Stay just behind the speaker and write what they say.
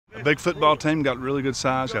Big football team, got really good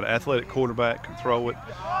size, got an athletic quarterback, can throw it,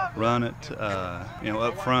 run it.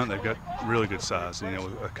 Up front they've got really good size.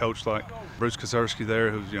 A coach like Bruce Kazurski there,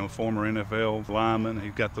 who's former NFL lineman,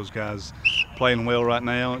 he's got those guys playing well right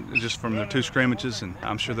now, just from their 2 scrimmages, and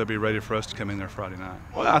I'm sure they'll be ready for us to come in there Friday night.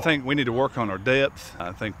 Well, I think we need to work on our depth.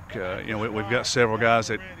 I think we've got several guys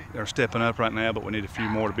that are stepping up right now, but we need a few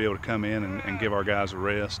more to be able to come in and give our guys a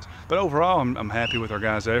rest. But overall, I'm happy with our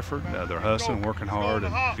guys' effort. They're hustling, working hard,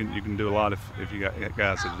 and you can do a lot if you got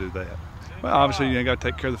guys that do that. Well, obviously you got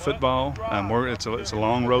to take care of the football. It's a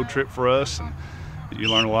long road trip for us, and you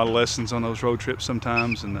learn a lot of lessons on those road trips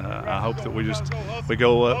sometimes. And I hope that we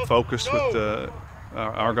go up focused with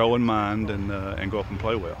our goal in mind and go up and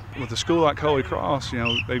play well. With a school like Holy Cross,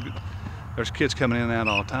 there's kids coming in and out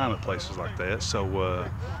all the time at places like that. So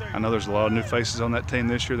I know there's a lot of new faces on that team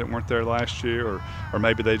this year that weren't there last year, or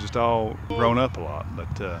maybe they just all grown up a lot.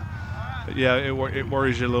 But yeah, it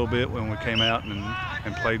worries you a little bit when we came out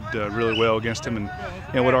and played really well against them.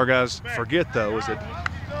 And what our guys forget though is that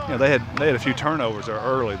they had a few turnovers there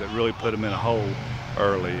early that really put them in a hole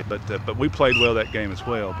early. But we played well that game as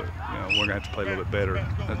well. But we're gonna have to play a little bit better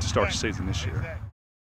to start the season this year.